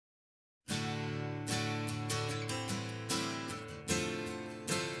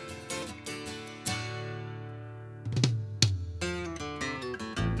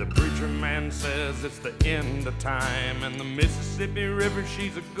country man says it's the end of time, and the Mississippi River,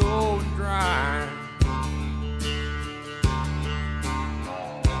 she's a gold dry.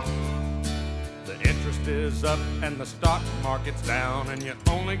 The interest is up and the stock market's down, and you're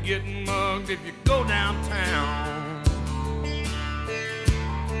only getting mugged if you go downtown.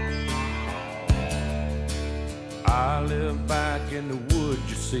 I live back in the woods,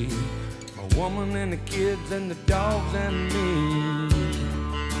 you see, my woman and the kids and the dogs and me.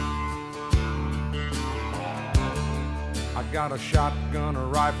 I got a shotgun, a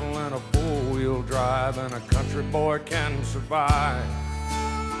rifle, and a four-wheel drive, and a country boy can survive.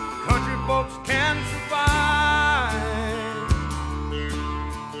 Country folks can survive.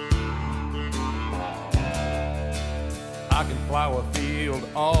 I can plow a field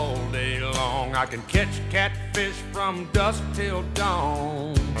all day long. I can catch catfish from dusk till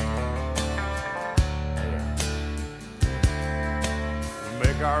dawn.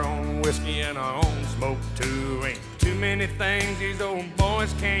 Make our own whiskey and our own smoke too. Ain't too many things these old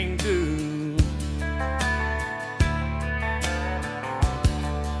boys can't do.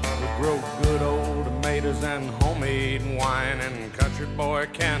 We grow good old tomatoes and homemade wine, and country boy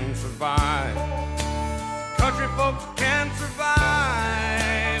can survive. Country folks can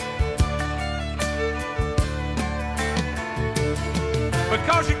survive.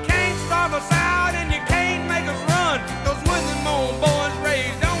 Because you can't starve us out and you can't make us run, 'cause when them old boys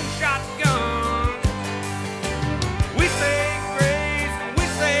raised on shotguns, we say grace and we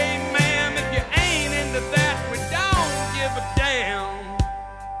say ma'am. If you ain't into that, we don't give a damn.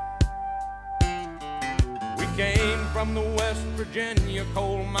 We came from the West Virginia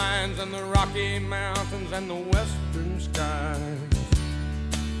coal mines and the Rocky Mountains and the western skies.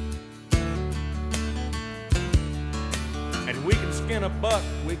 And we can skin a buck,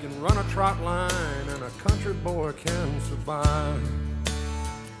 we can run a trot line, and a country boy can survive.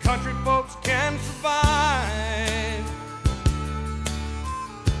 Country folks can survive.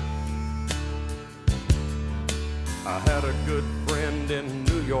 I had a good friend in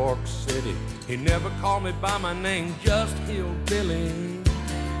New York City. He never called me by my name, just Hillbilly.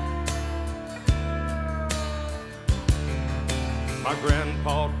 My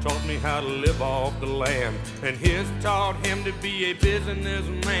grandpa taught me how to live off the land, and his taught him to be a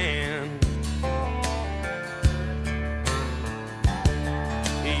businessman.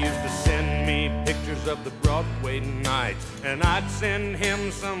 He used to send me pictures of the Broadway nights, and I'd send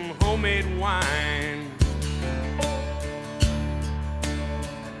him some homemade wine.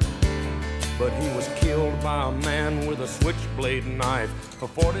 But he was killed by a man with a switchblade knife. For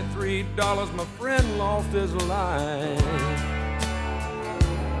 $43, my friend lost his life.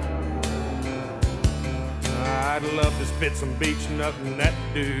 I'd love to spit some beach nut in that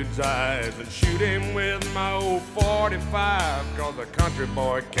dude's eyes and shoot him with my old 45, 'cause a country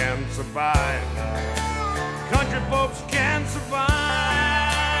boy can survive. Country folks can survive.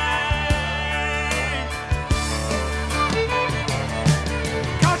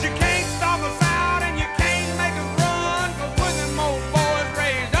 'Cause you can't stop us out and you can't make us run, 'cause we're them old boys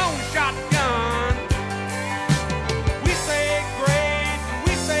raised on shotgun. We say grace and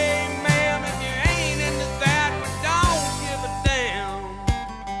we say ma'am. If you ain't into that, we don't give a damn.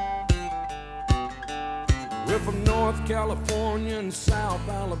 We're from North California and South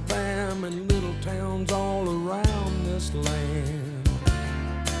Alabama and little towns all around this land.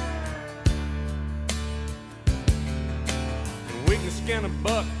 And we can skin a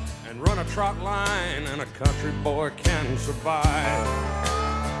buck and run a trot line, and a country boy can survive.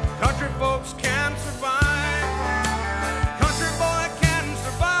 Country folks can survive.